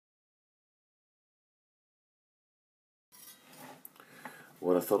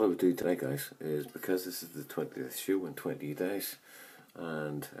What I thought I would do today, guys, is because this is the 20th show in 20 days,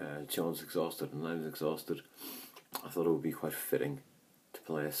 and John's exhausted and I'm exhausted, I thought it would be quite fitting to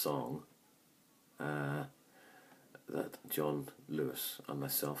play a song that John Lewis and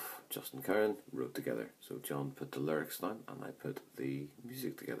myself, Justin Curran, wrote together. So John put the lyrics down and I put the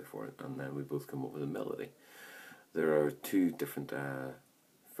music together for it, and then we both come up with a melody. There are two different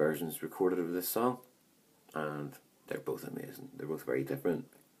versions recorded of this song, and they're both amazing. They're both very different,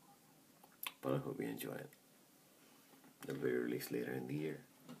 but I hope you enjoy it. It'll be released later in the year.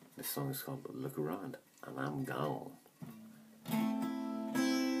 This song is called Look Around and I'm Gone.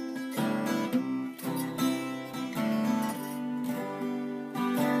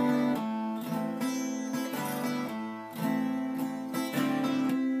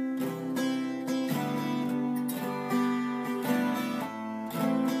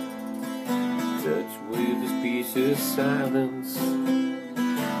 Touch with this piece of silence,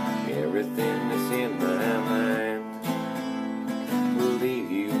 everything that's in my mind will leave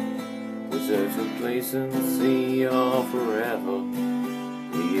you with such a place and see all forever,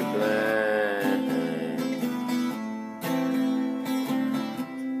 leave you blind.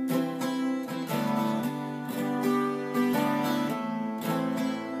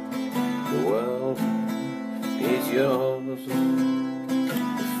 The world is yours,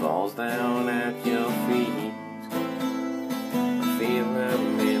 falls down at your feet. I feel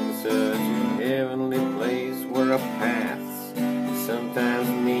I'm in such a heavenly place where our paths sometimes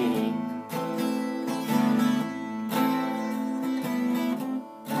meet.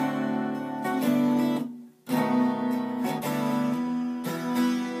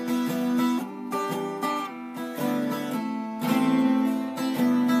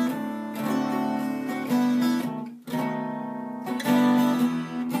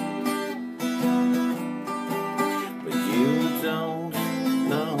 Don't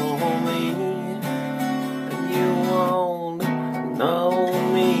know me, and you won't know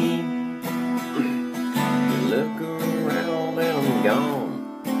me. You look around and I'm gone.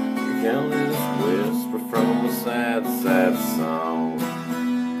 You careless whisper from a sad, sad song.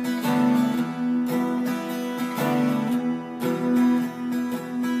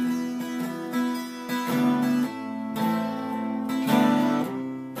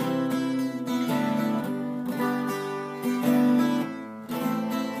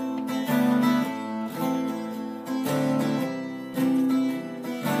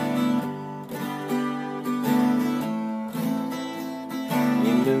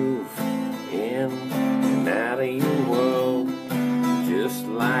 Move in and out of your world, just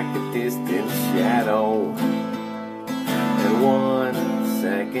like a distant shadow. And 1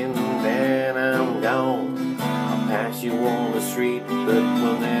 second and I'm gone. I'll pass you on the street, but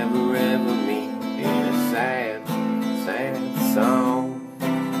we'll never ever meet. In a sad, sad song,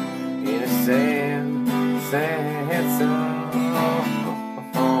 in a sad, sad song.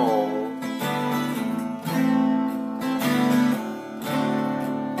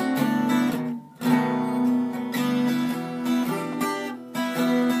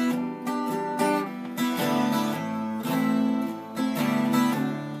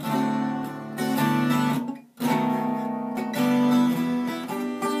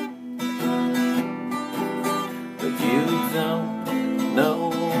 You don't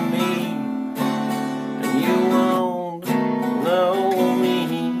know me, and you won't know me.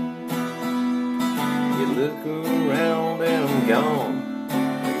 You look around and I'm gone,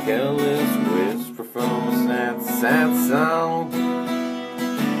 a careless whisper from a sad, sad song.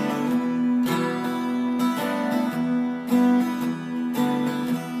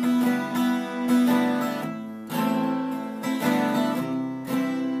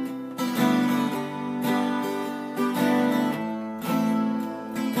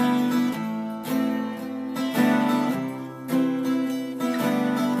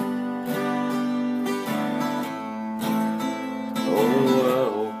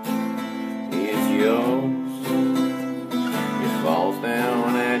 It falls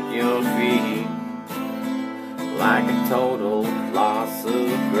down at your feet like a total loss of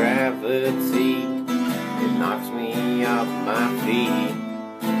gravity. It knocks me off my feet,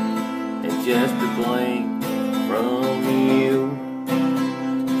 and just a blink from you,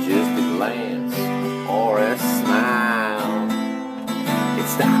 just a glance or a smile, it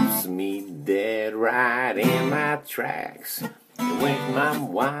stops me dead right in my tracks. You make my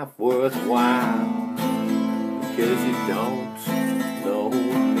life worthwhile, because you don't know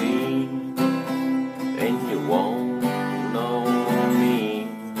me, and you won't know me.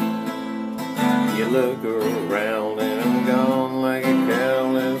 You look around and I'm gone like a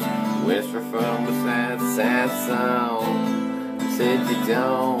careless whisper from a sad, sad song. said you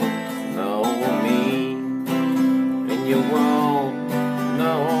don't know me, and you won't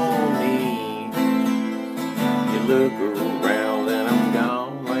know me. You look around and I'm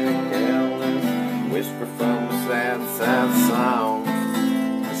gone like a careless whisper from a sad, sad song.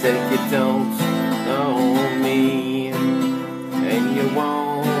 I said you don't know me, and you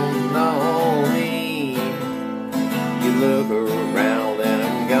won't know me. You look around and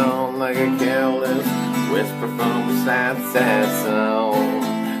I'm gone like a careless whisper from a sad, sad song.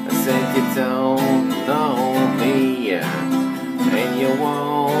 I said you don't know me, and you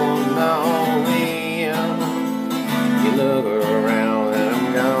won't know me. You look around and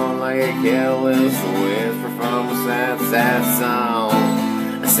I'm gone like a careless whisper from a sad, sad song.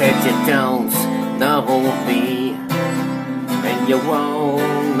 I said you don't know me, and you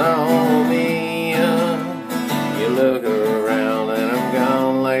won't know me. You look around and I'm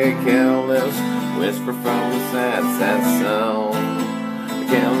gone like a careless whisper from a sad, sad song. A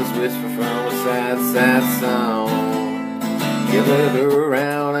careless whisper from a sad, sad song. You look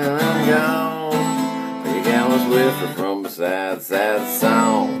around and I'm gone like a careless whisper from a sad, sad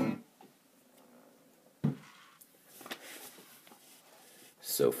song.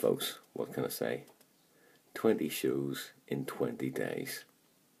 So folks, what can I say? 20 shows in 20 days.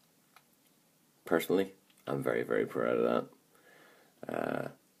 Personally, I'm very, very proud of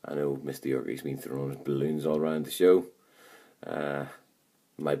that. I know Mr. Yorkie's been throwing his balloons all around the show.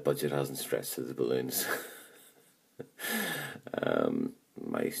 My budget hasn't stretched to the balloons.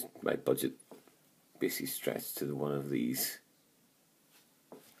 My budget basically stretched to one of these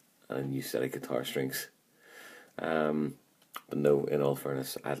and a new set of guitar strings. But no, in all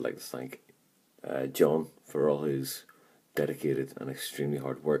fairness, I'd like to thank John for all his dedicated and extremely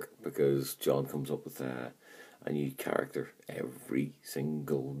hard work, because John comes up with a new character every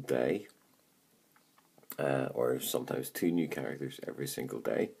single day, or sometimes 2 new characters every single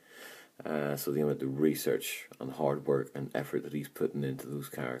day. So the amount of research and hard work and effort that he's putting into those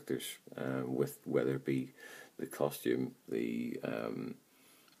characters, with whether it be the costume, the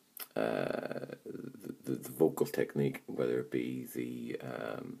vocal technique, whether it be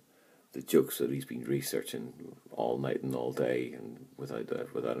the jokes that he's been researching all night and all day and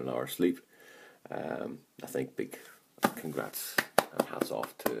without an hour's sleep. I think big congrats and hats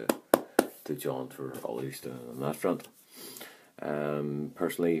off to John for all he's doing on that front.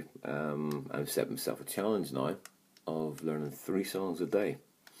 Personally, I've set myself a challenge now of learning 3 songs a day.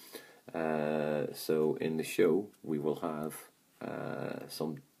 So in the show we will have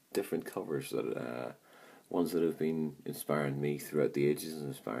some different covers, that ones that have been inspiring me throughout the ages and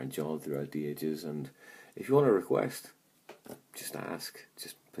inspiring John throughout the ages. And if you want to request, just ask,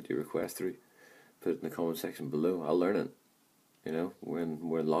 just put your request through, put it in the comment section below. I'll learn it. You know, we're in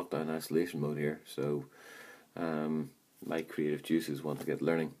lockdown isolation mode here, so my creative juices want to get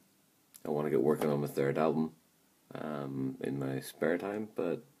learning. I want to get working on my 3rd album in my spare time,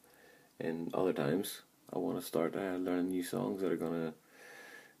 but in other times I want to start learning new songs that are going to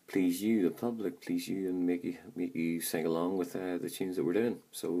please you, the public, please you, and make you sing along with the tunes that we're doing.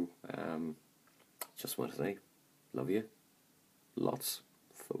 So just want to say, love you lots,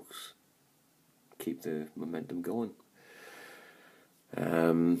 folks. Keep the momentum going.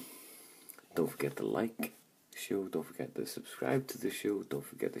 Don't forget to like the show, don't forget to subscribe to the show, don't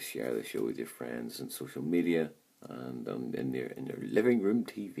forget to share the show with your friends on social media and in their living room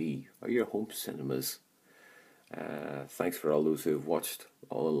TV or your home cinemas. Thanks for all those who have watched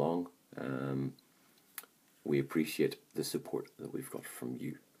all along. We appreciate the support that we've got from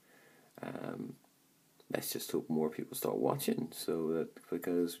you. Let's just hope more people start watching, so that,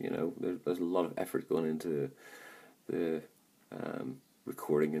 because you know there's a lot of effort going into the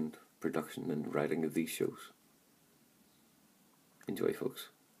recording and production and writing of these shows. Enjoy, folks.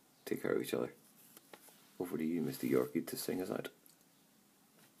 Take care of each other. Over to you, Mr. Yorkie, to sing us out.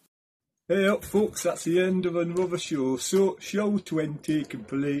 Hey up folks, that's the end of another show. So, show 20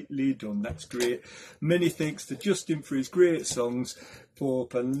 completely done. That's great. Many thanks to Justin for his great songs. For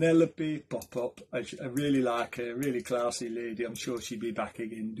Penelope Pop-Up, I really like her, really classy lady. I'm sure she'd be back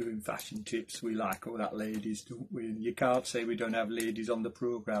again doing fashion tips. We like all that ladies, don't we? You can't say we don't have ladies on the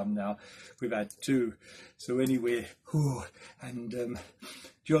programme now. We've had 2. So anyway, and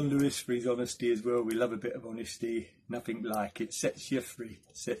John Lewis for his honesty as well. We love a bit of honesty. Nothing like it. Sets you free.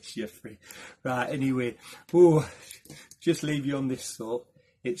 Sets you free. Right, anyway. Just leave you on this thought.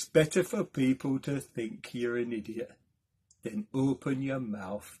 It's better for people to think you're an idiot than open your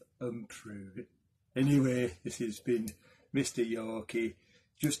mouth and prove it. Anyway, this has been Mr. Yorkie,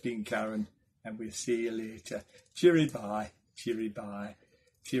 Justin Karen, and we'll see you later. Cheery bye. Cheery bye.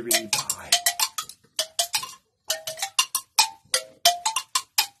 Cheery bye.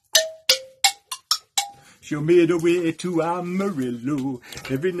 Show me the way to Amarillo.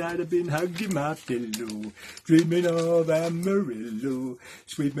 Every night I've been hugging my pillow, dreaming of Amarillo.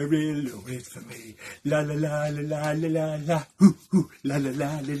 Sweet Amarillo, wait for me. La la la la la la la la. Ooh, ooh, la la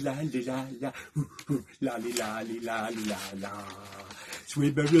la la la la la. Ooh, ooh, la la la la la.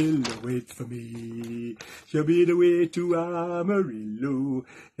 Sweet Amarillo, wait for me. Show me the way to Amarillo.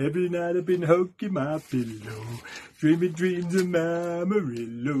 Every night I've been hugging my pillow, dreaming dreams of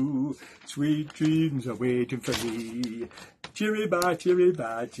Amarillo. Sweet dreams are waiting for me. Cheery bye, cheery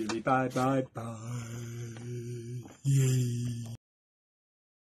bye, cheery bye, bye, bye. Yay.